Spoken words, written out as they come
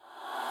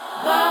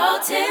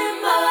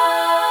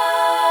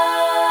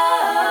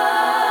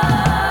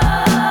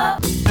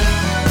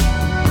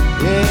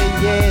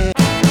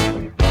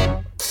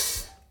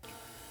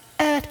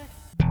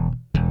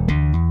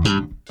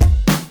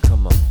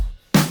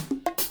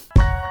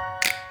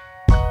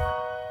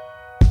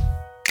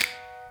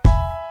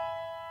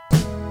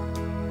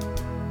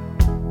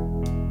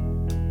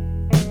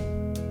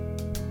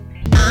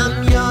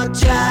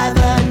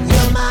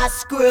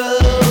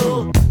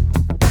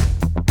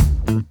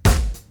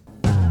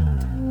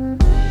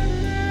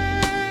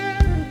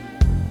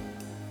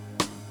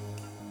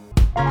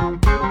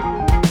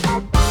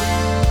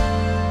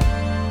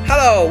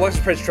Hello, welcome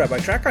to Prince Track by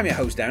Track. I'm your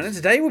host Darren, and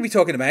today we'll be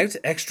talking about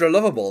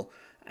Xtraloveable,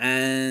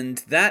 and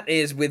that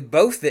is with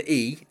both the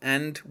E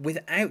and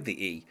without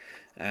the E,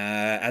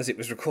 as it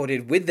was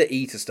recorded with the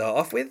E to start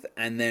off with,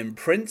 and then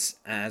Prince,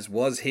 as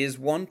was his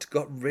wont,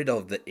 got rid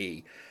of the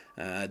E.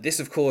 This,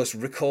 of course,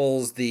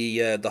 recalls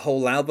the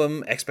whole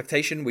album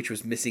Expectation, which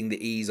was missing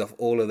the E's off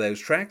all of those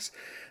tracks.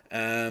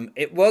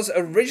 It was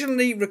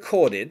originally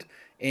recorded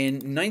in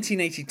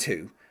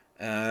 1982.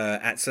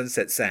 At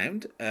Sunset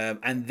Sound,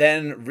 and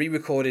then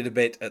re-recorded a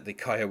bit at the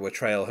Kiowa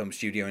Trail home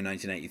studio in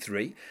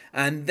 1983,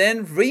 and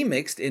then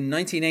remixed in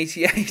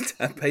 1988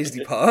 at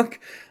Paisley Park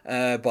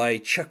by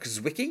Chuck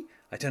Zwicky.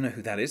 I don't know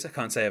who that is. I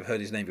can't say I've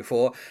heard his name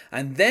before.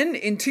 And then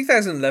in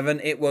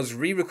 2011, it was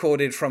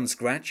re-recorded from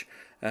scratch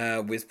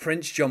with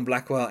Prince, John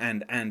Blackwell,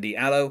 and Andy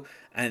Allo.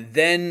 And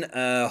then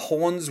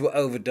horns were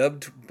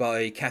overdubbed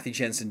by Kathy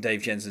Jensen,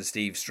 Dave Jensen,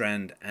 Steve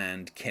Strand,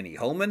 and Kenny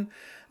Holman.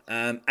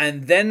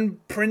 And then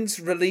Prince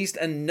released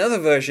another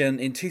version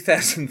in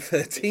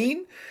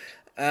 2013,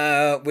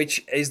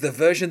 which is the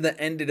version that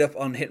ended up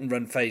on Hit and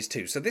Run Phase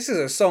 2. So this is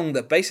a song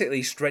that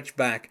basically stretched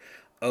back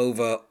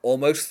over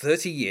almost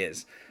 30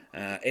 years.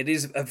 It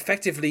is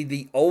effectively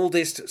the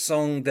oldest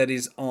song that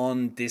is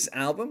on this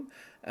album,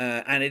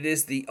 and it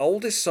is the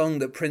oldest song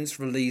that Prince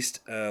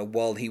released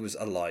while he was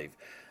alive.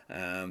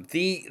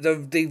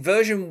 The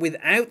version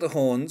without the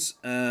horns,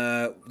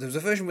 there was a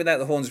version without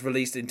the horns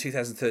released in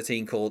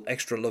 2013 called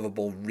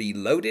Xtraloveable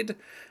Reloaded.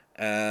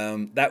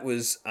 That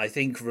was, I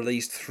think,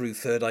 released through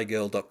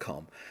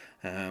thirdeyegirl.com.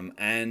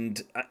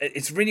 And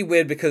it's really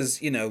weird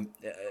because, you know,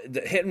 the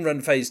Hit and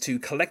Run Phase 2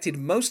 collected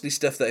mostly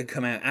stuff that had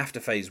come out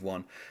after Phase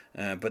 1.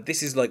 But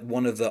this is like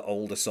one of the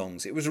older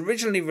songs. It was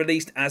originally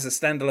released as a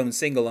standalone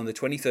single on the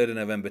 23rd of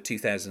November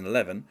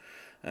 2011.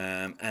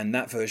 And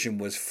that version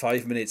was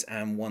 5 minutes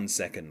and 1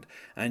 second.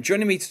 And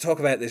joining me to talk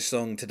about this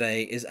song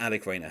today is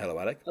Alec Reyna. Hello,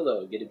 Alec.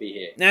 Hello, good to be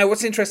here. Now,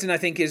 what's interesting, I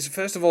think, is,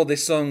 first of all,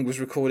 this song was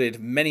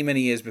recorded many,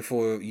 many years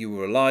before you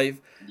were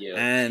alive. Yeah.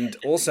 And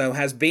also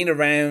has been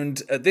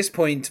around, at this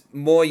point,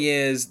 more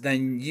years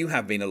than you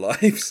have been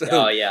alive. So,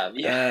 oh,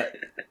 yeah.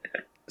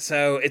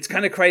 So it's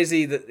kind of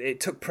crazy that it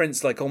took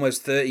Prince like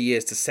almost 30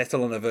 years to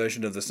settle on a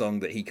version of the song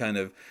that he kind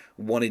of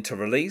wanted to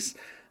release.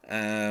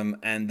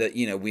 And that,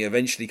 you know, we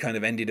eventually kind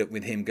of ended up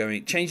with him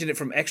changing it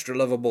from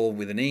Xtraloveable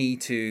with an E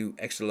to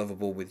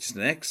Xtraloveable with just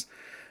an X.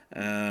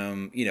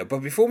 You know,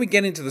 but before we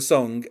get into the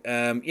song,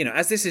 you know,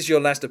 as this is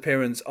your last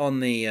appearance on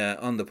the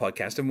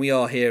podcast, and we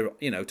are here,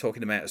 you know,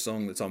 talking about a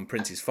song that's on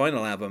Prince's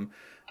final album,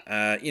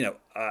 you know,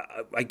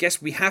 I guess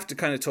we have to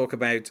kind of talk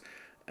about,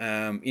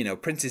 you know,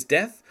 Prince's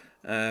death.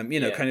 You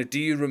know, kind of, do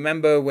you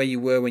remember where you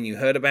were when you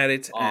heard about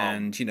it,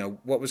 and, you know,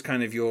 what was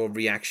kind of your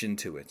reaction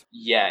to it?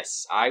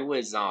 Yes, I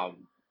was,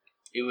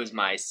 it was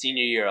my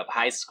senior year of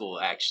high school,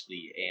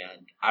 actually,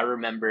 and I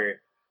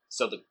remember,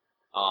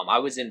 I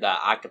was in the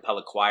a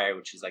cappella choir,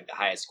 which was like the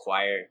highest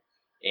choir,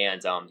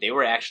 and they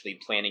were actually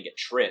planning a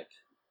trip,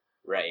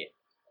 right?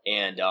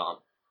 And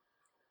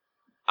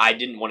I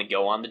didn't want to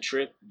go on the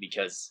trip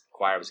because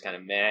choir was kind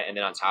of meh, and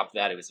then on top of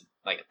that, it was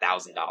like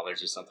 $1,000 or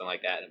something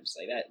like that. I'm just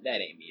like, that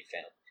ain't me,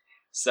 fam.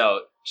 So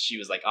she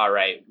was like, all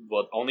right,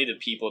 well, only the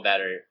people that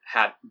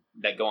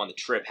go on the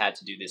trip had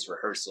to do this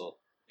rehearsal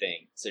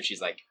thing. So she's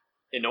like,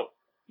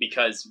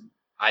 because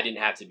I didn't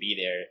have to be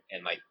there,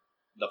 and like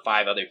the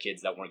 5 other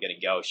kids that weren't going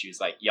to go, she was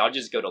like, y'all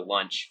just go to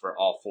lunch for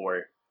all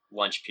 4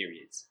 lunch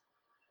periods.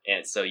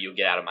 And so you'll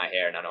get out of my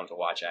hair and I don't have to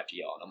watch after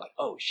y'all. And I'm like,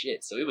 oh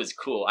shit. So it was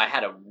cool. I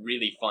had a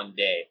really fun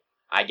day.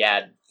 I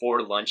had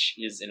 4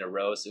 lunches in a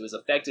row. So it was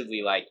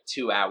effectively like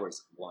 2 hours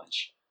of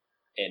lunch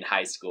in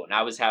high school. And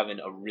I was having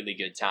a really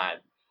good time.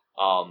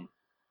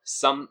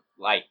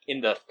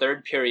 In the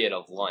 3rd period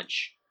of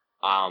lunch,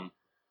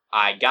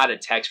 I got a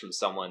text from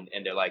someone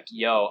and they're like,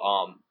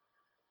 yo,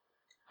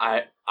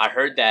 I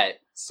heard that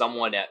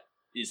someone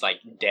is like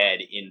dead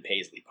in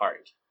Paisley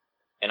Park.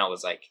 And I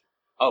was like,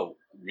 oh,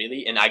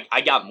 really? And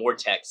I got more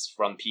texts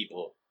from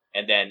people.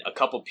 And then a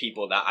couple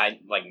people that I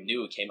like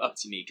knew came up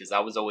to me because I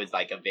was always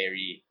like a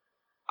very,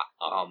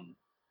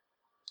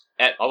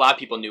 a lot of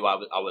people knew I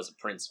was a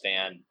Prince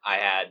fan. I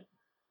had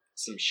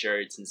some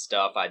shirts and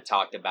stuff. I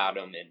talked about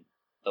him in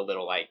the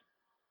little like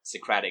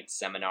Socratic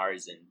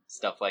seminars and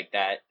stuff like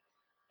that.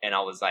 And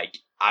I was like,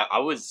 I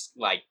was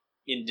like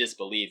in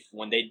disbelief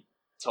when they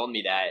told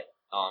me that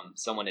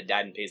someone had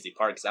died in Paisley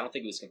Park, because I don't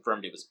think it was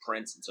confirmed it was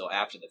Prince until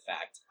after the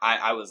fact.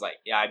 I was like,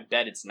 yeah, I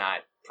bet it's not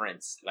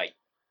Prince. Like,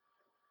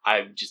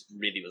 I just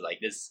really was like,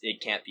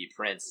 it can't be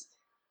Prince.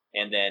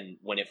 And then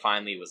when it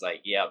finally was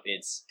like, yep,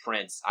 it's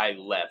Prince, I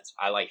left.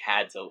 I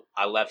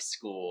left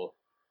school.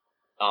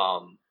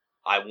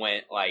 I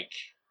went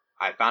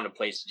I found a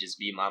place to just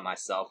be by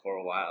myself for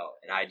a while,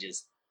 and I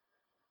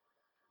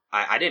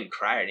didn't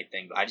cry or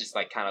anything, but I just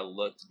like kind of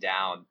looked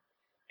down,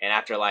 and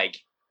after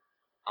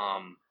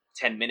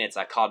 10 minutes,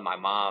 I called my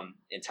mom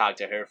and talked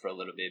to her for a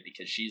little bit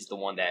because she's the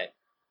one that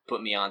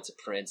put me on to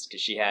Prince,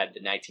 because she had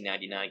the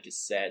 1999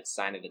 cassette,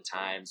 Sign of the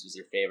Times was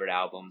her favorite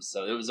album.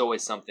 So it was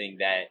always something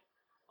that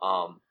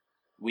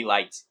we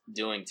liked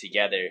doing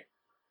together.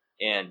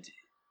 And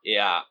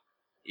yeah,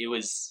 it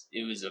was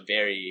a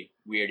very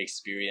weird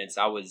experience.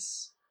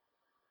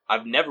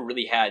 I've never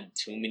really had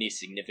too many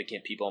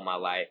significant people in my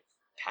life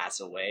pass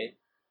away.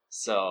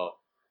 So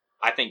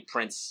I think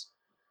Prince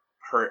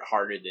hurt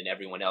harder than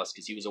everyone else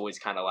because he was always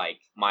kind of like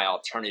my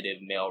alternative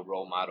male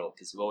role model,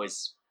 because we've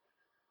always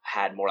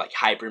had more like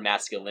hyper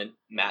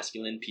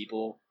masculine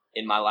people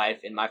in my life,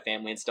 in my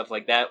family and stuff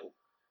like that,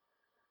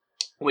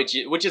 which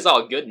is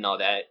all good and all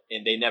that,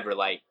 and they never were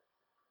like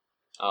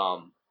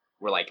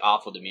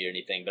awful to me or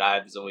anything,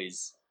 but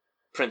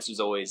Prince was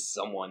always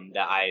someone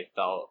that I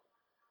felt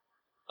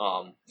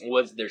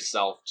was their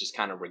self just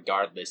kind of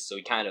regardless. So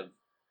he kind of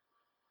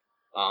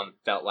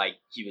felt like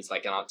he was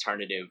like an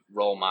alternative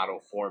role model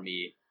for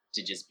me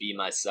to just be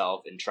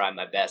myself and try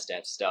my best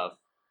at stuff.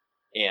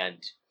 And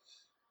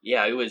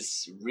yeah, it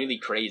was really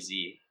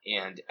crazy.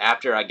 And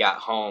after I got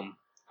home,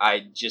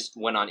 I just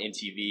went on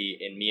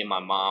MTV, and me and my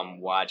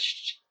mom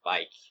watched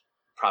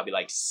probably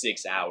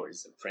 6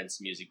 hours of Prince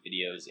music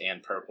videos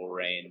and Purple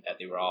Rain that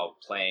they were all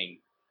playing.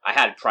 I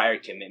had prior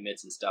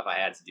commitments and stuff I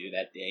had to do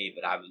that day,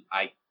 but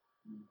I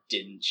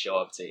didn't show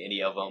up to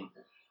any of them,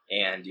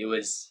 and it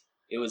was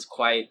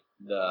quite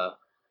the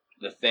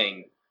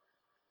thing.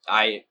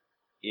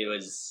 It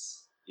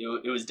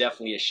was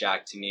definitely a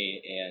shock to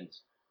me, and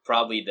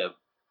probably the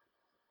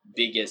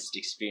biggest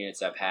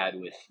experience I've had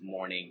with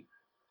mourning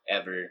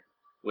ever,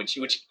 which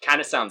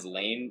kind of sounds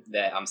lame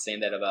that I'm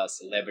saying that about a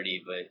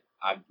celebrity, but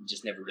I've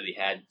just never really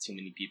had too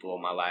many people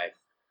in my life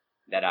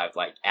that I've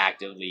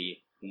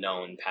actively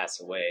known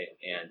pass away.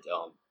 And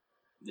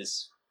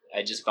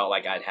I just felt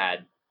like I'd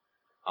had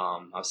I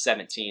was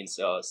 17,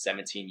 so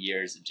 17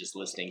 years of just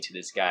listening to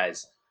this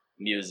guy's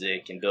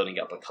music and building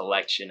up a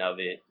collection of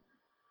it.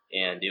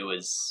 And it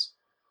was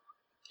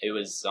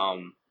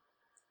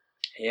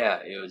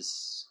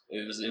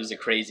a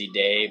crazy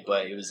day,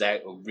 but it was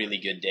a really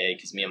good day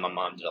because me and my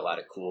mom did a lot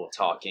of cool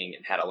talking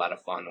and had a lot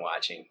of fun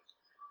watching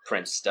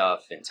Prince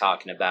stuff and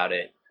talking about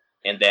it.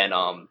 And then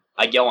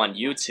I go on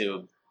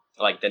YouTube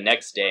the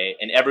next day,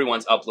 and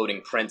everyone's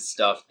uploading Prince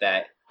stuff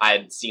that I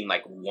had seen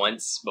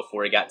once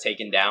before it got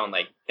taken down,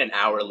 an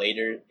hour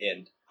later,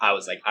 and I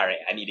was like, all right,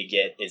 I need to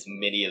get as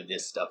many of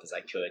this stuff as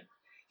I could.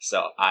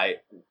 So I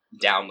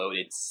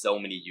downloaded so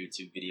many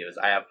YouTube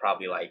videos. I have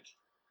probably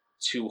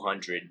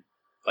 200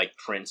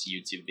 Prince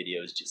YouTube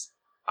videos just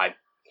I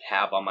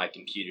have on my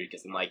computer,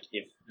 because I'm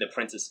if the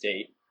Prince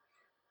estate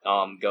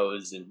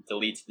goes and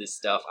deletes this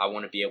stuff, I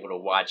want to be able to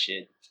watch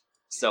it.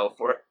 So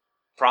for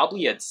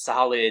probably a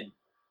solid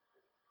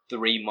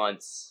 3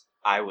 months,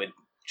 I would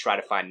try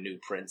to find new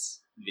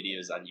Prince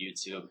videos on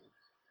YouTube.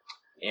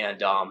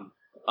 And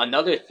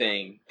another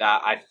thing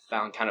that I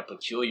found kind of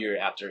peculiar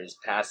after his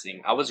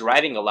passing, I was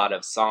writing a lot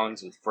of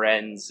songs with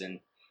friends and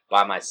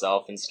by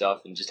myself and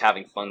stuff, and just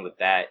having fun with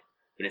that.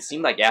 But it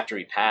seemed like after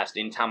he passed,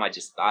 anytime I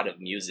just thought of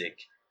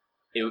music,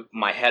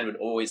 my head would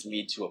always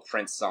lead to a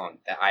Prince song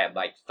that I had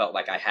felt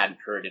like I hadn't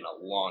heard in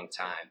a long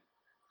time.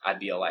 I'd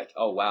be like,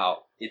 oh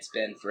wow, it's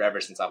been forever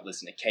since I've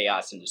listened to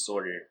Chaos and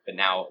Disorder, but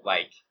now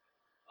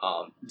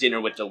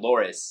Dinner with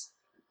Dolores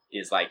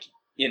is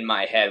in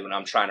my head when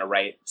I'm trying to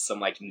write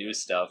some new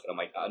stuff. And I'm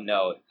like, oh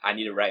no, I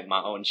need to write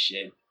my own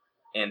shit.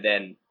 And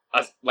then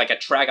a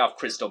track off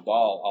Crystal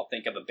Ball, I'll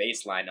think of a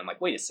bass line. I'm like,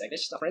 wait a second,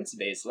 that's just a Prince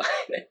bass line.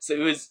 So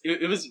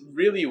it was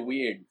really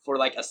weird for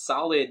a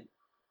solid,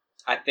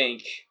 I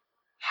think,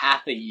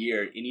 half a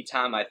year.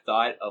 Anytime I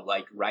thought of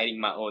writing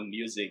my own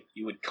music,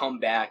 it would come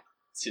back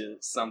to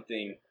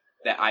something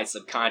that I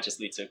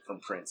subconsciously took from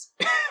Prince.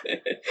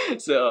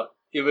 So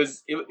it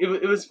was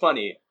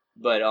funny,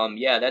 but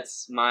yeah,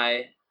 that's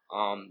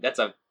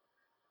a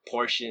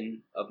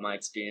portion of my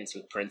experience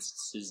with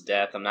Prince's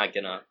death. I'm not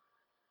gonna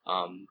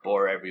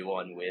bore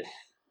everyone with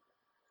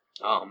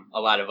a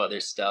lot of other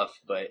stuff,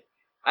 but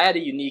I had a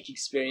unique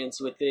experience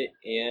with it,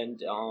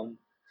 and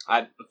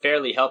a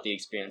fairly healthy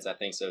experience, I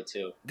think so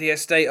too. The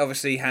estate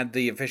obviously had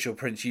the official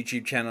Prince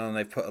YouTube channel, and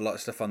they've put a lot of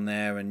stuff on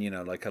there, and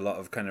a lot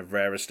of kind of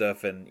rarer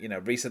stuff, and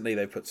recently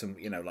they put some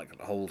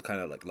a whole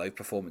kind of live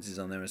performances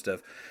on there and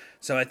stuff.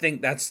 So I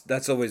think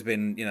that's always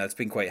been it's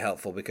been quite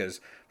helpful, because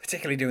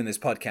particularly doing this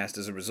podcast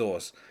as a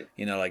resource,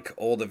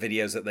 all the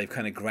videos that they've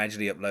kind of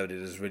gradually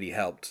uploaded has really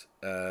helped.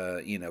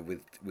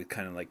 With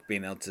kind of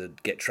being able to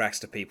get tracks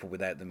to people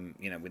without them,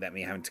 without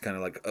me having to kind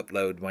of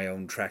upload my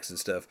own tracks and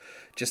stuff.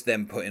 Just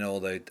them putting all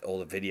the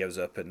videos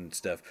up and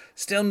stuff.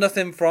 Still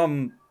nothing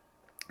from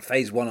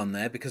Phase 1 on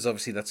there, because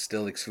obviously that's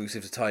still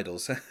exclusive to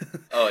Tidals.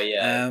 Oh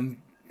yeah.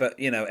 but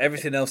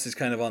everything else is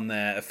kind of on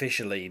there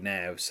officially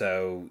now.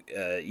 So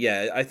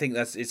yeah, I think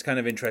it's kind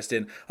of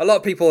interesting. A lot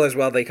of people as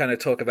well, they kind of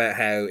talk about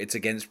how it's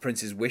against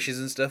Prince's wishes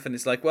and stuff, and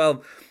it's like,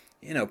 well,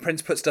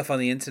 Prince put stuff on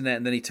the internet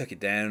and then he took it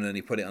down, and then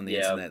he put it on the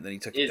internet and then he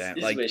took it down.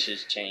 His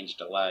wishes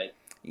changed a lot.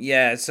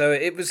 Yeah, so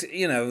it was,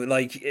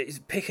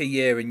 pick a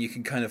year and you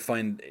can kind of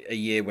find a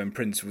year when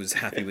Prince was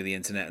happy with the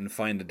internet and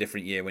find a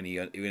different year when he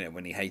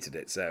hated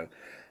it. So,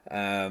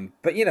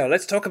 but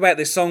let's talk about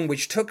this song,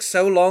 which took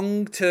so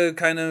long to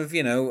kind of,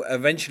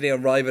 eventually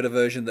arrive at a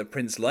version that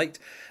Prince liked.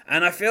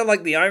 And I feel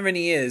like the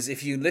irony is,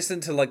 if you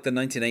listen to like the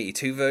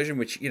 1982 version,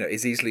 which,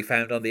 is easily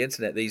found on the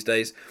internet these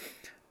days,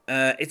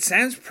 it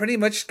sounds pretty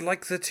much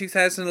like the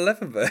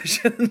 2011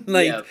 version.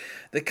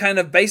 The kind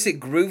of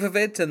basic groove of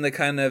it and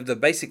the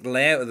basic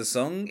layout of the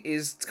song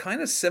is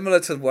kind of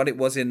similar to what it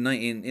was in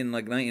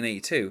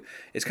 1982.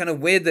 It's kind of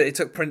weird that it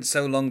took Prince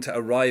so long to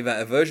arrive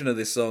at a version of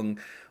this song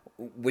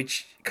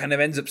which kind of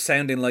ends up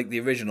sounding like the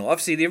original.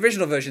 Obviously, the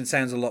original version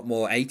sounds a lot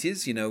more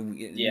 80s.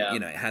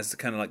 It has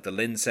kind of like the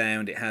Lynn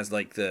sound. It has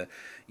like the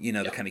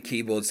the kind of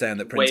keyboard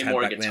sound that Prince had back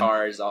then. Way more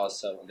guitars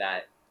also.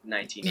 That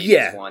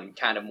 1980s one,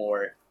 kind of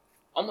more.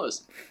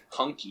 Almost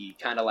punky,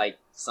 kind of like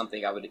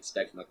something I would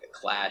expect from like the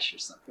Clash or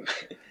something.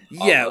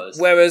 Yeah,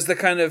 whereas the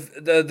kind of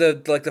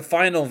the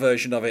final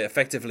version of it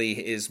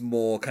effectively is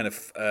more kind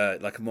of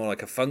like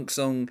a funk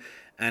song,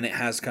 and it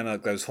has kind of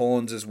like those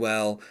horns as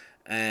well.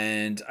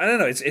 And I don't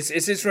know,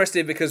 it's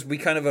interesting because we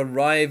kind of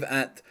arrive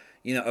at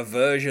a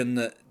version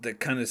that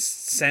kind of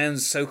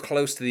sounds so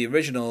close to the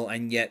original,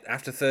 and yet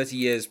after 30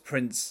 years,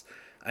 Prince,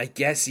 I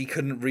guess he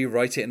couldn't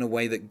rewrite it in a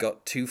way that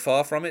got too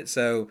far from it,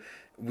 so.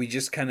 We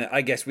just kind of,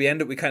 I guess, we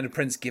end up with kind of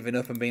Prince giving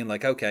up and being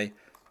like, okay,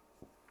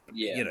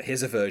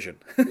 here's a version.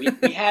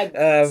 we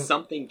had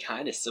something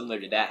kind of similar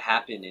to that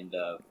happen in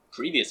the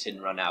previous Hit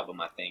and Run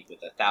album, I think,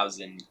 with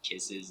 1,000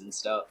 kisses and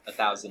stuff,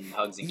 1,000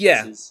 hugs and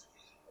kisses.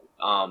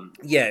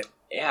 Yeah,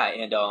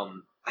 and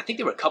I think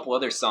there were a couple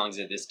other songs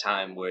at this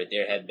time where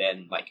there had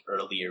been like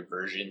earlier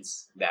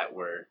versions that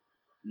were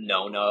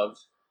known of,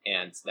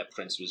 and that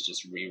Prince was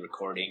just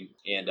re-recording,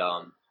 and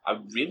I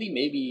really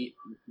maybe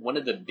one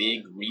of the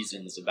big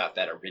reasons about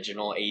that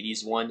original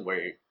 80s one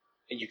where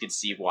you could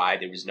see why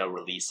there was no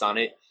release on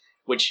it,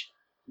 which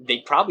they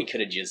probably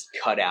could have just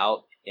cut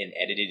out and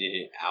edited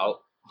it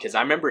out. Because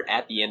I remember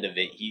at the end of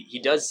it, he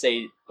does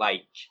say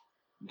like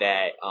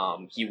that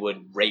he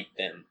would rape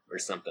them or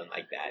something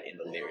like that in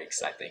the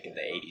lyrics, I think, in the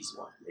 80s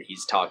one, where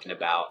he's talking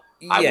about,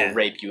 I will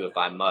rape you if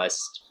I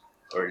must,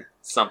 or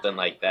something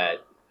like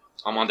that.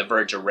 I'm on the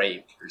verge of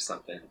rape or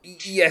something.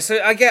 Yeah,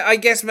 so I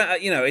guess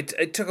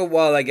it took a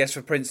while, I guess,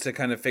 for Prince to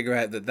kind of figure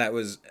out that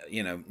was,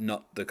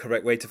 not the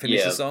correct way to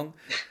finish the song.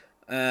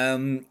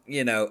 And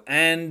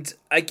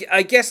I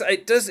guess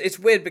it's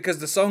weird because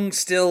the song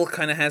still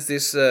kind of has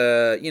this,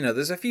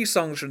 there's a few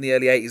songs from the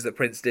early 80s that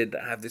Prince did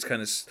that have this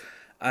kind of,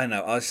 I don't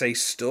know, I'll say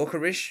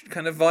stalkerish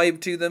kind of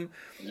vibe to them.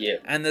 Yeah.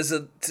 And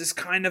there's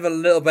kind of a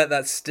little bit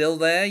that's still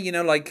there,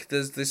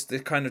 there's this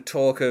kind of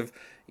talk of,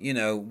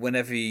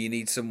 whenever you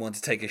need someone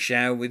to take a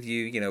shower with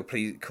you,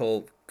 please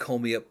call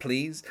me up,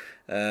 please.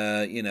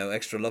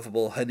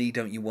 Xtraloveable, honey,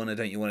 don't you want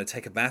to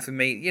take a bath with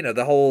me?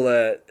 The whole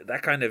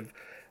that kind of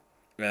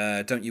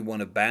don't you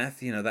want a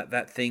bath?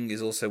 That thing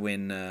is also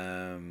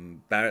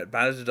in Ballad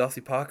of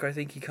Dorothy Parker. I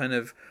think he kind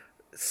of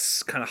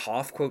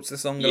half quotes the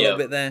song a little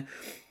bit there.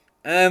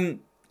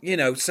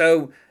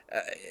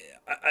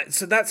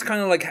 So that's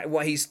kind of like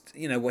what he's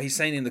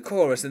saying in the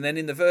chorus, and then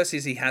in the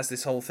verses he has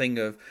this whole thing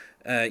of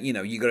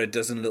you got a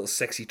dozen little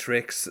sexy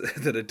tricks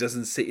that a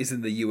dozen cities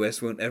in the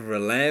US won't ever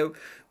allow.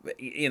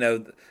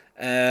 You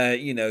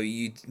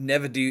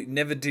never do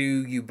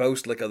you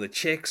boast like other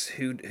chicks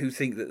who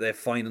think that they're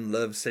fine and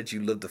love, said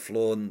you love the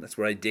floor, and that's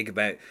what I dig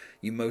about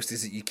you most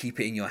is that you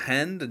keep it in your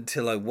hand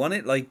until I want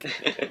it. Like,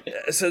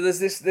 so there's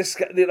this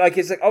like,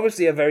 it's like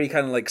obviously a very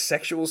kind of like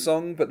sexual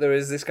song, but there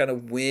is this kind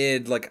of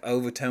weird like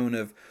overtone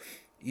of,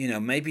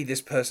 maybe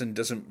this person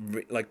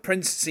doesn't like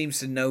Prince seems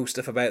to know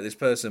stuff about this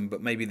person,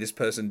 but maybe this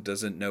person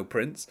doesn't know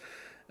Prince.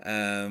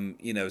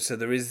 So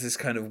there is this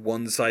kind of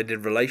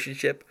one-sided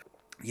relationship.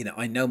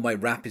 I know my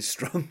rap is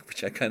strong,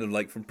 which I kind of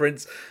like from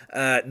Prince.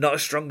 Not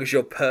as strong as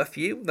your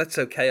perfume. That's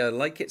okay. I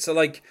like it. So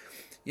like,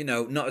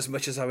 not as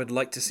much as I would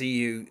like to see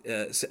you,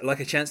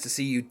 like a chance to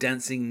see you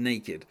dancing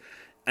naked.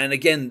 And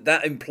again,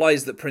 that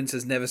implies that Prince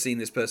has never seen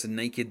this person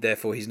naked,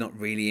 therefore he's not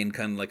really in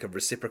kind of like a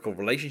reciprocal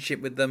relationship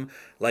with them.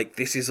 Like,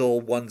 this is all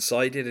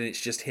one-sided and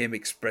it's just him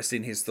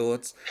expressing his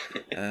thoughts.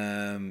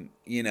 And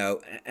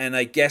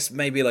I guess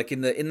maybe like in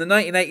the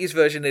 1980s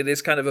version it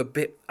is kind of a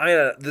bit,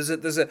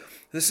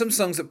 there's some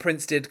songs that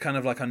Prince did kind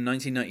of like on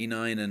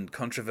 1999 and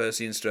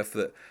Controversy and stuff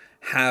that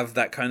have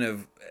that kind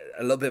of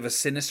a little bit of a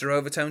sinister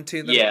overtone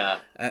to them. Yeah.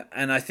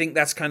 And I think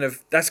that's kind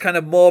of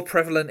more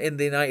prevalent in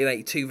the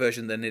 1982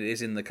 version than it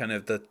is in the kind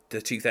of the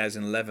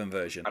 2011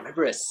 version. I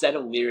remember a set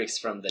of lyrics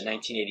from the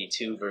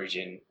 1982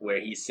 version where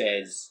he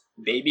says,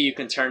 "Baby, you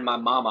can turn my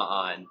mama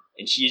on,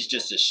 and she's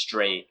just as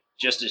straight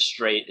as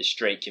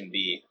straight can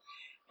be."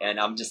 and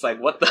I'm just like,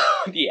 what the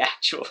the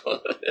actual?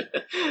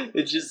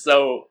 It's just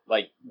so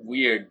like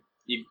weird.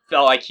 You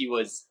felt like he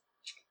was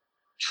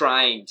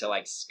trying to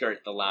like skirt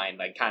the line,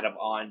 like kind of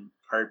on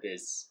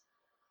purpose.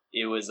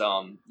 It was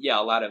yeah,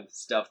 a lot of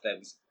stuff that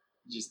was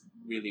just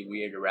really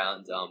weird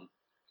around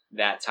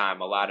that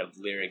time. A lot of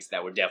lyrics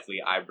that were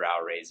definitely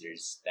eyebrow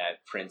raisers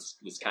that Prince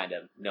was kind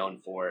of known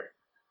for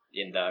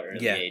in the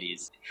early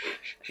 80s.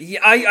 Yeah,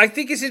 I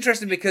think it's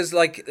interesting because,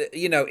 like,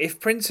 you know, if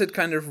Prince had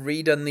kind of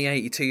redone the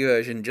 82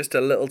 version just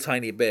a little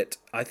tiny bit,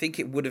 I think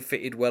it would have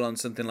fitted well on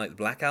something like the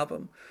Black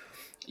Album.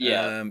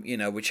 Yeah. You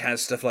know, which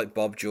has stuff like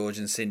Bob George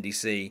and Cindy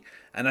C.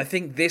 And I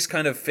think this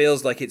kind of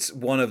feels like it's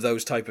one of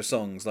those type of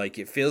songs. Like,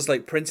 it feels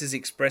like Prince is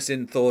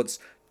expressing thoughts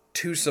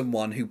to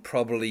someone who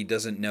probably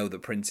doesn't know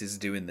that Prince is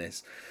doing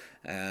this.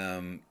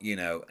 You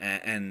know,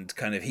 and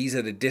kind of he's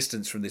at a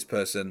distance from this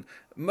person,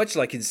 much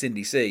like in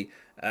Cindy C.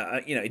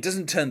 You know, it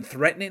doesn't turn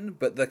threatening,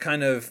 but the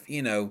kind of,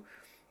 you know,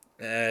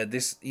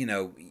 this, you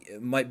know,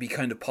 might be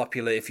kind of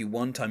popular if you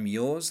want, I'm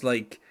yours.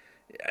 Like,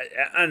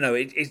 I don't know.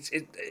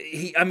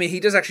 I mean, he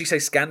does actually say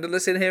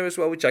scandalous in here as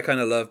well, which I kind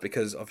of love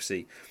because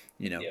obviously,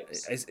 you know,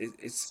 it's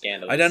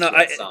scandalous. I don't know.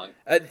 Song.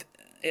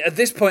 At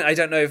this point, I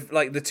don't know if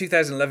like the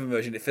 2011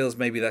 version, it feels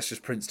maybe that's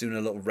just Prince doing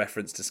a little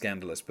reference to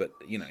scandalous, but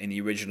you know, in the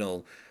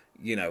original,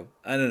 you know,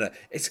 I don't know.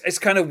 It's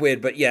kind of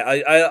weird, but yeah,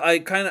 I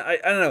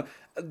don't know.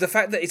 The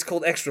fact that it's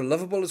called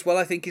Xtraloveable as well,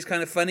 I think is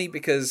kind of funny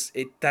because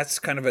that's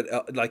kind of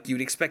like you'd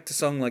expect a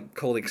song like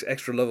called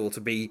Xtraloveable to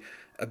be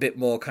a bit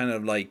more kind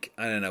of like,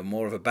 I don't know,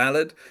 more of a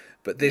ballad,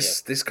 but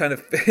this kind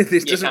of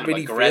this doesn't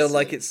really feel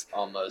like it's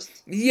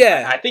almost.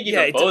 Yeah, I think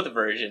even both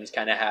versions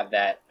kind of have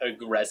that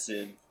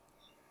aggressiveness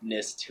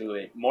to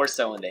it, more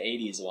so in the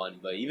 80s one,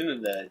 but even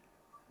in the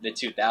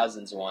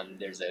 2000s one,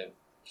 there's a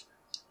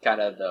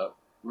kind of the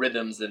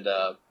rhythms and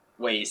the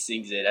way he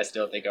sings it, I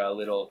still think are a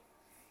little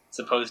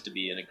supposed to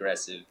be an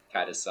aggressive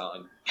kind of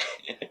song.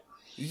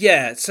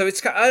 Yeah, so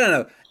it's, I don't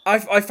know.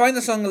 I find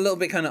the song a little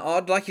bit kind of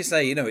odd. Like you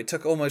say, you know, it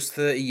took almost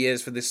 30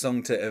 years for this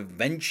song to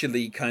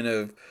eventually kind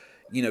of,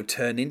 you know,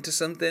 turn into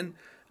something.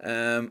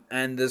 And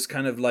there's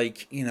kind of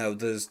like, you know,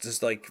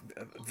 there's like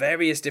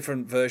various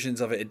different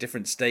versions of it at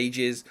different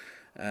stages.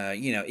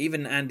 You know,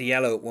 even Andy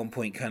Yellow at one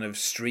point kind of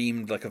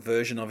streamed like a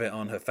version of it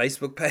on her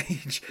Facebook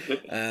page.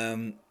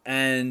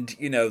 And,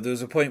 you know, there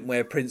was a point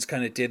where Prince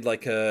kind of did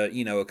like a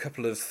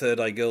couple of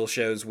Third Eye Girl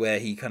shows where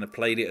he kind of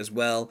played it as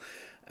well.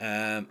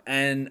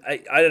 And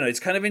I don't know, it's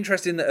kind of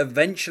interesting that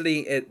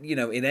eventually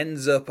it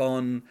ends up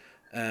on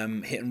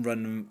Hit and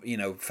Run, you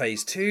know,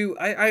 phase 2.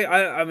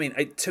 I mean,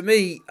 to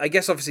me, I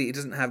guess obviously it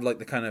doesn't have like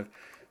the kind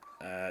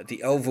of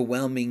the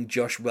overwhelming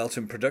Josh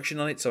Welton production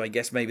on it, so I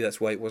guess maybe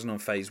that's why it wasn't on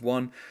phase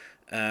 1.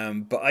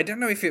 But I don't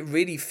know if it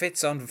really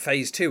fits on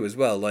phase 2 as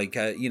well. Like,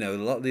 you know, a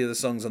lot of the other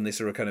songs on this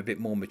are kind of a bit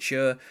more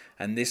mature,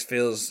 and this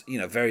feels, you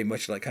know, very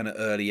much like kind of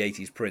early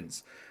 80s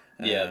Prince.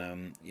 Yeah.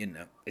 You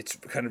know, it's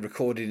kind of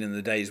recorded in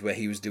the days where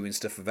he was doing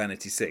stuff for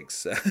Vanity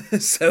 6.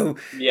 So,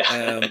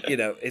 yeah. You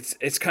know,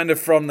 it's kind of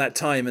from that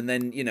time, and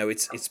then, you know,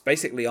 it's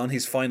basically on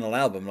his final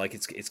album. Like,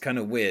 it's kind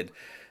of weird.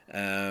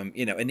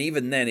 You know, and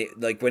even then, it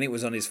like when it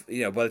was on his,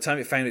 you know, by the time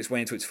it found its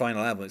way into its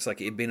final album, it's like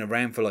it had been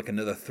around for like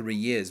another 3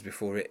 years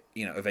before it,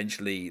 you know,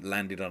 eventually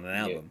landed on an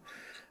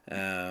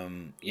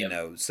album. You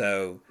know,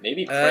 so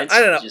maybe Prince I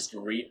don't know. just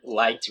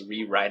liked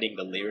rewriting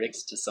the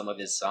lyrics to some of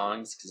his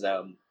songs because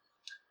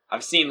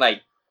I've seen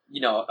like,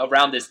 you know,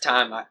 around this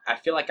time, I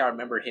feel like I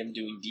remember him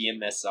doing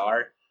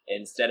DMSR.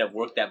 Instead of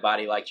work that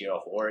body like you're a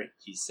whore,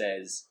 he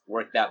says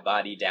work that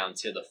body down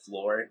to the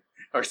floor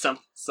or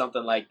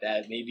something like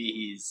that. Maybe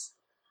he's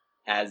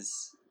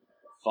has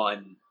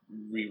fun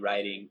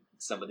rewriting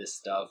some of this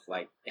stuff,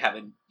 like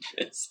having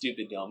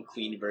stupid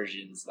clean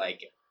versions.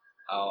 Like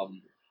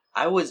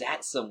I was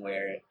at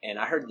somewhere and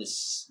I heard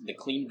the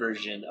clean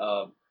version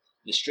of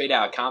the Straight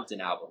Outta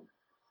Compton album,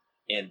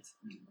 and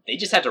they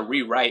just had to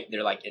rewrite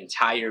their like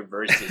entire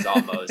verses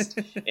almost,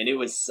 and it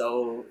was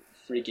so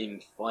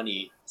freaking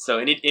funny. So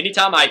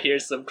anytime I hear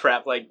some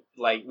crap like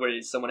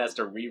where someone has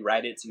to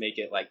rewrite it to make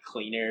it like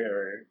cleaner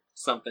or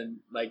something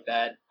like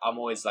that, I'm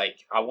always like,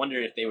 I wonder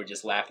if they were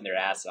just laughing their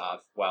ass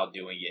off while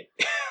doing it.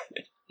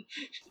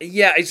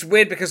 Yeah, it's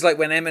weird because like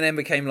when Eminem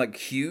became like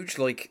huge,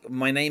 like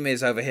My Name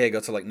Is over here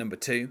got to like number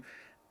 2,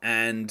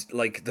 and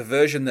like the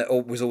version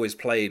that was always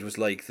played was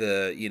like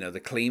the, you know, the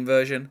clean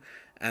version.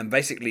 And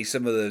basically,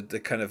 some of the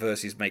kind of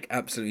verses make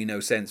absolutely no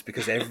sense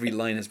because every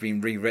line has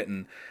been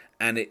rewritten,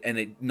 and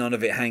none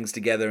of it hangs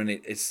together, and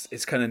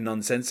it's kind of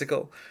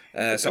nonsensical.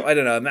 So I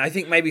don't know. I mean, I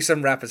think maybe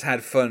some rappers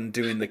had fun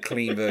doing the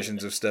clean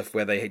versions of stuff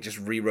where they just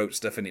rewrote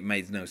stuff and it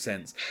made no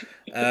sense.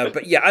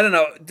 But yeah, I don't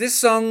know. This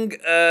song,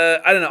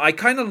 I don't know. I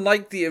kind of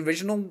like the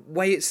original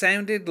way it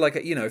sounded.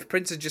 Like, you know, if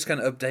Prince had just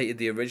kind of updated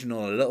the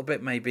original a little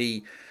bit,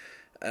 maybe.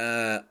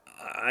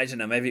 I don't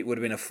know, maybe it would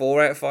have been a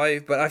 4 out of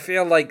 5, but I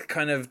feel like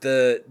kind of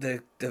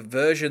the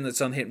version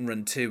that's on Hit and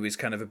Run 2 is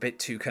kind of a bit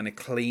too kind of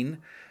clean.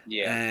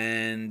 Yeah.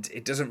 And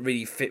it doesn't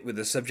really fit with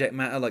the subject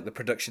matter. Like the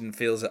production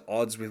feels at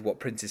odds with what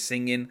Prince is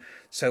singing.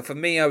 So for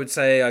me, I would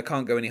say I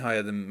can't go any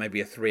higher than maybe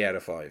a 3 out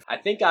of 5. I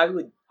think I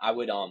would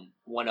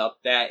one up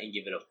that and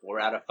give it a 4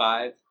 out of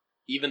 5.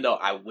 Even though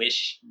I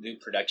wish the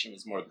production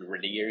was more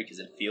grittier because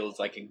it feels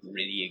like a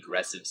gritty,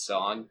 aggressive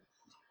song.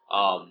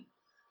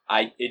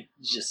 It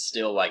just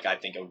still like I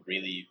think a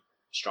really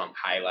strong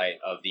highlight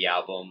of the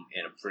album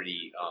and a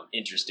pretty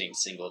interesting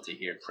single to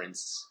hear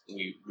Prince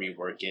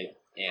rework it,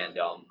 and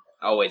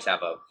I always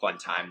have a fun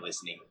time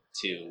listening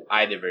to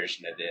either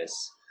version of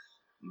this.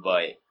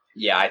 But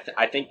yeah,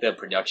 I think the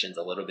production's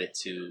a little bit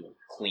too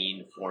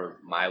clean for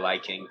my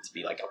liking to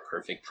be like a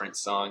perfect Prince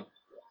song.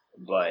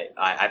 But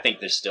I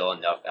think there's still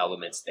enough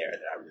elements there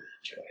that I really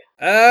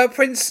enjoy.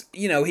 Prince,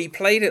 he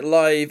played it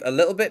live a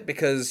little bit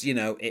because,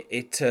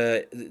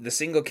 the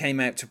single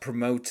came out to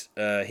promote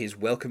his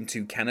Welcome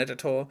to Canada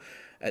tour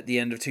at the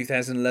end of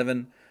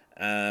 2011.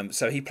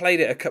 So he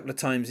played it a couple of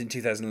times in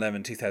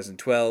 2011,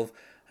 2012,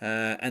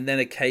 and then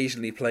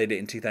occasionally played it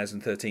in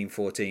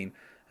 2013-14.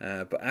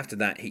 But after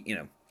that,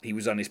 he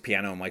was on his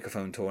piano and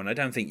microphone tour, and I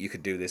don't think you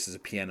could do this as a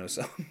piano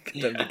song. I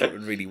don't think it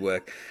would really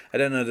work. I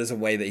don't know if there's a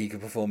way that he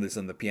could perform this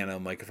on the piano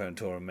and microphone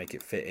tour and make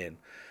it fit in.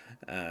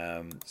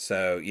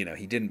 So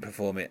he didn't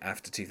perform it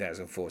after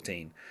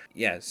 2014.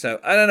 Yeah, so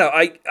I don't know.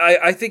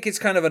 I think it's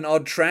kind of an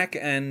odd track,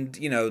 and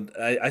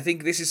I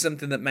think this is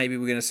something that maybe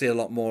we're going to see a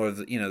lot more of.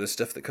 The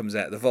stuff that comes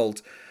out of the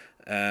vault.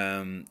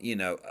 Kind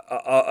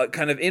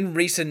of in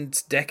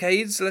recent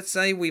decades, let's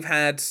say, we've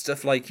had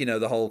stuff like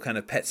the whole kind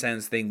of Pet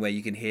Sounds thing where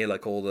you can hear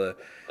like all the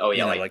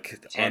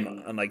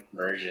 10 on like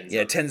versions,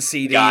 10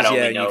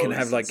 CDs, you can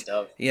have like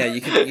stuff.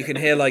 you can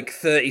hear like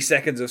 30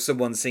 seconds of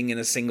someone singing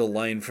a single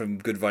line from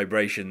Good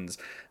Vibrations.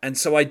 And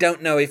so I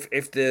don't know if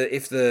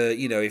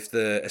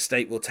the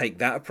estate will take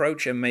that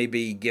approach and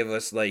maybe give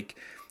us like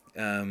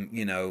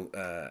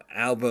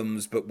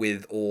albums, but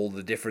with all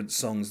the different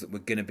songs that were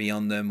going to be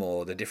on them,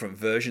 or the different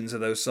versions of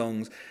those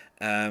songs,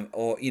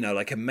 or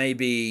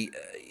maybe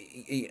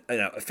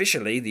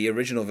officially the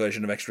original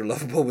version of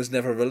Xtraloveable was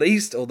never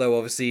released, although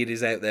obviously it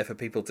is out there for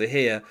people to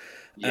hear.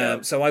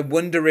 So I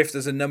wonder if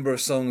there's a number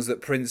of songs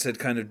that Prince had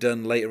kind of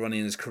done later on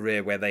in his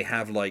career where they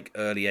have like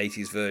early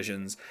 80s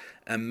versions,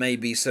 and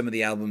maybe some of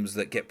the albums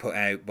that get put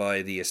out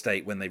by the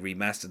estate when they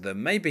remastered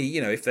them, maybe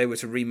if they were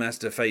to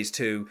remaster Phase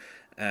 2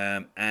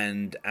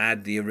 and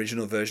add the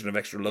original version of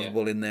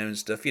Xtraloveable in there and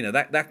stuff,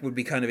 that would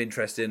be kind of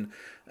interesting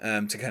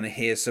to kind of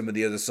hear some of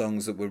the other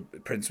songs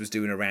that Prince was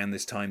doing around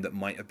this time that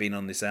might have been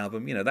on this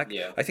album.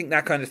 I think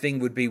that kind of thing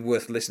would be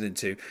worth listening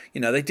to.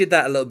 They did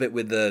that a little bit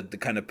with the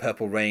kind of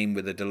Purple Rain,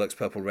 with the deluxe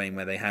Purple Rain,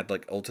 where they had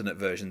like alternate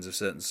versions of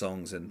certain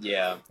songs, and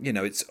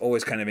it's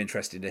always kind of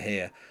interesting to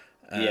hear.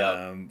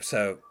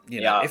 So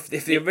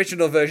if the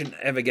original version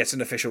ever gets an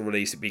official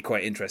release, it'd be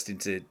quite interesting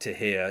to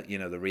hear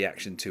the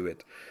reaction to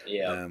it.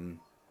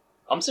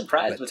 I'm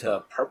surprised with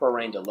the Purple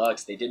Rain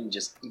Deluxe they didn't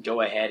just go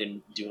ahead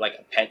and do like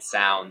a Pet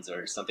Sounds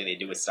or something they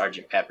do with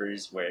Sgt.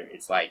 Pepper's, where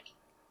it's like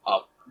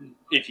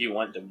if you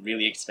want the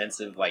really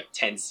expensive like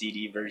 10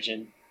 CD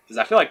version, because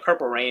I feel like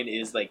Purple Rain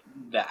is like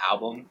the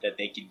album that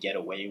they could get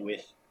away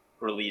with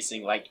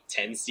releasing like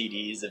 10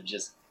 CDs of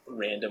just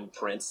random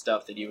Prince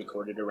stuff that he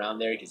recorded around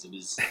there, because it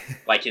was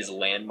like his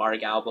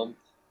landmark album.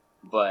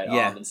 But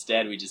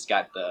instead we just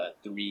got the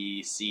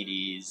 3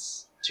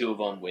 CDs, 2 of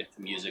them with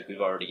music we've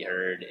already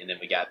heard, and then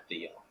we got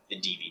the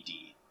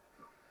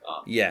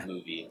DVD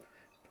movie.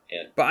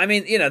 But I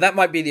mean, that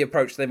might be the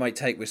approach they might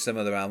take with some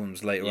other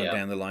albums later on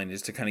down the line,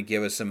 is to kind of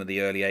give us some of the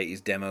early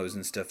 80s demos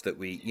and stuff that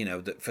we,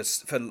 that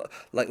for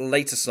like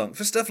later songs,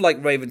 for stuff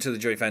like Raven to the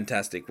Joy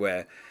Fantastic,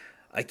 where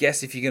I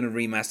guess if you're going to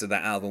remaster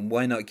that album,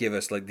 why not give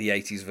us like the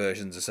 80s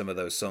versions of some of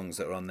those songs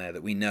that are on there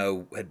that we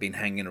know had been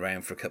hanging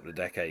around for a couple of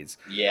decades.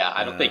 Yeah,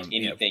 I don't think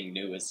anything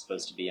new is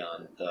supposed to be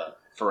on the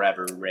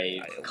Forever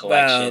Rave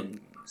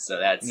collection. So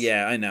that's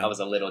I know. That was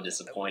a little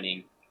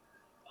disappointing.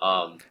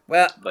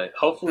 But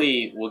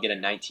hopefully we'll get a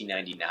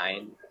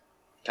 1999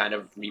 kind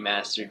of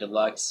remastered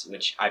deluxe,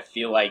 which I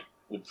feel like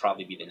would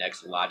probably be the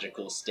next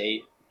logical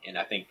state, and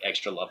I think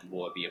Xtraloveable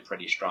would be a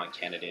pretty strong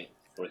candidate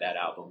for that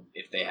album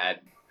if they had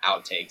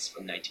outtakes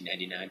from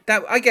 1999.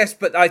 That I guess,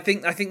 but I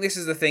think this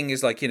is the thing,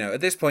 is like, at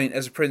this point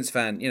as a Prince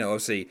fan,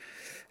 obviously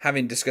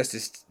having discussed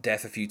his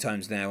death a few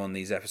times now on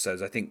these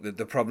episodes, I think that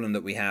the problem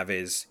that we have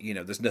is,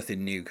 there's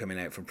nothing new coming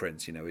out from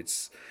Prince.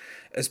 It's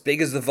as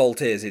big as the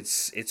vault is,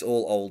 it's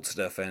all old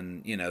stuff,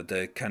 and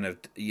the kind of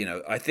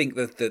I think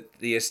that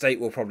the estate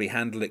will probably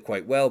handle it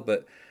quite well,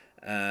 but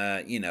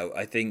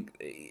I think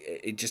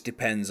it just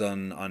depends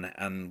on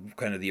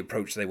kind of the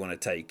approach they want to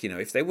take.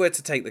 If they were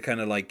to take the kind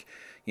of like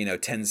 10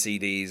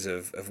 CDs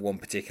of one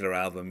particular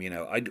album,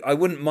 I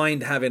wouldn't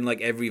mind having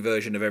like every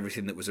version of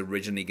everything that was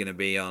originally going to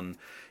be on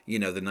the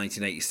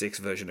 1986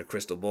 version of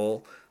Crystal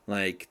Ball.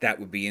 Like, that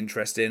would be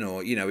interesting.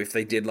 Or if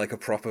they did like a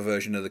proper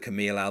version of the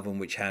Camille album,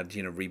 which had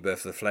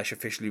Rebirth of the Flesh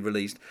officially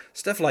released,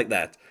 stuff like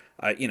that.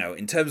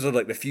 In terms of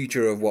like the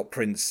future of what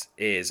Prince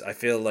is, I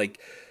feel like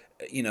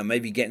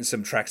maybe getting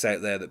some tracks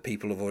out there that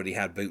people have already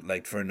had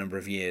bootlegged for a number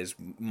of years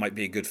might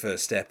be a good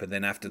first step. And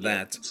then after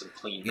that, some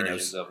clean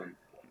versions of them.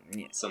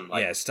 Some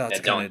start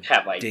to kind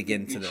of like dig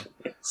into the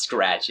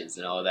scratches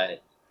and all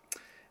that.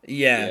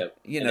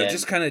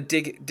 Just kind of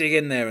dig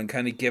in there and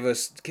kind of give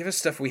us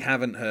stuff we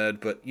haven't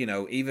heard, but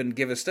even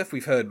give us stuff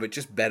we've heard, but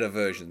just better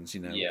versions.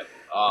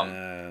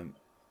 Yeah.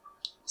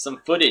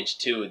 Some footage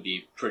too would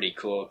be pretty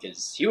cool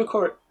because he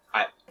record.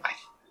 I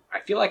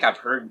feel like I've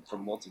heard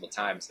from multiple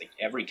times, like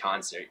every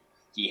concert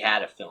he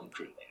had a film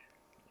crew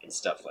there and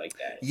stuff like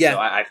that. Yeah. So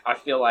I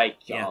feel like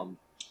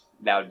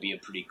that would be a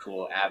pretty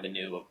cool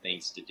avenue of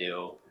things to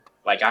do.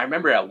 Like, I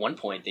remember at one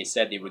point they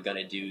said they were going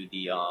to do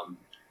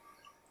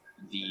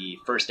the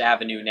First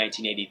Avenue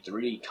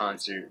 1983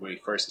 concert where he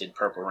first did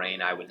Purple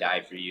Rain, I Would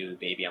Die For You,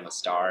 Baby I'm a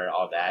Star,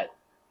 all that.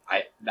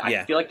 I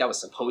feel like that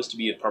was supposed to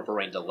be a Purple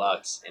Rain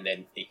Deluxe, and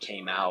then it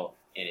came out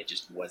and it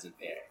just wasn't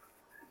there.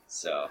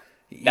 So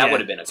that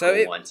would have been a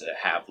cool one to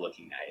have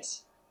looking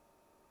nice.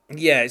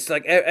 Yeah, it's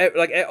like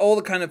all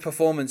the kind of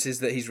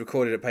performances that he's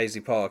recorded at Paisley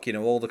Park,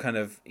 all the kind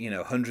of,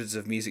 hundreds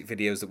of music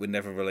videos that were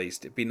never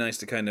released. It'd be nice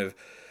to kind of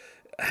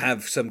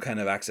have some kind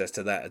of access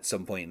to that at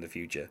some point in the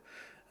future.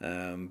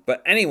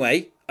 But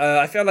anyway,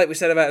 I feel like we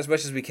said about as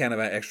much as we can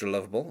about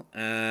Xtraloveable.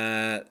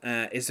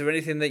 Is there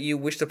anything that you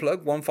wish to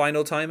plug one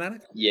final time,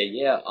 Alec?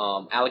 Yeah.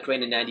 Alec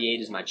Reyna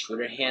 98 is my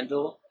Twitter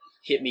handle.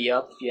 Hit me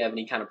up if you have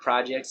any kind of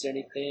projects or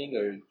anything,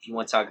 or if you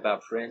want to talk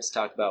about Prince,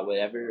 talk about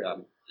whatever.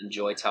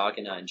 Enjoy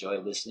talking, I enjoy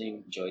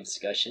listening, enjoy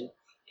discussion,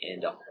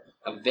 and a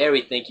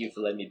very thank you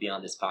for letting me be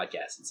on this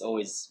podcast. It's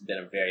always been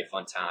a very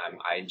fun time.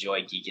 I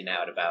enjoy geeking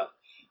out about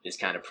this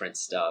kind of Prince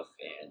stuff,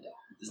 and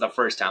this is the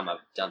first time I've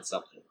done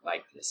something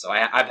like this, so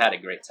I've had a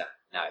great time,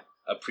 and I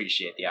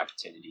appreciate the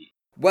opportunity.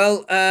 Well,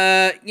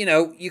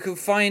 you can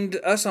find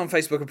us on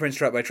Facebook at Prince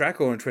Track by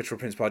Track, or on Twitter at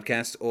Prince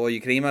Podcast, or you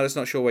can email us,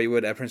 not sure where you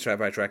would, at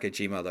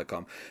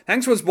princetrackbytrack@gmail.com.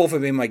 Thanks once more for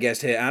being my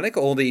guest here, Alec,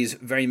 all these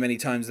very many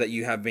times that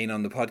you have been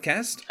on the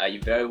podcast.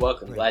 You're very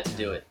welcome. Glad to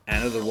do it.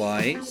 And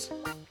otherwise,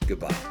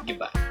 goodbye.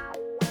 Goodbye.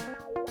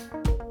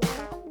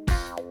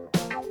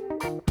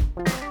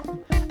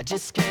 I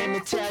just came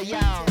to tell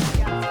y'all,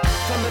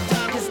 from the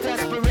darkest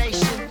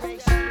desperation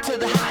to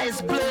the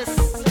highest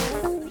bliss,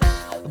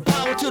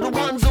 power to the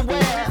ones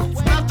aware,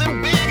 it's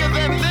nothing bigger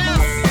than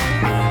this.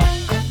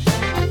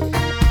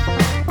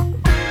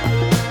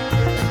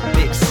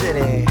 Big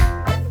city.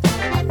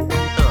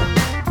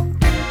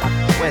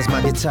 Where's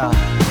my guitar?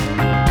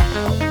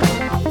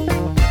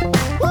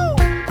 Woo!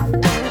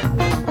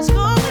 What's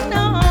going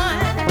on?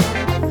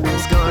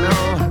 What's going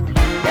on?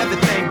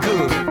 Everything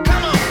good.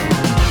 Come on.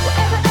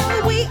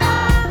 Wherever we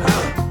are,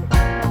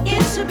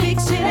 it's a big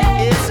city.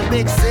 It's a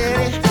big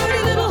city.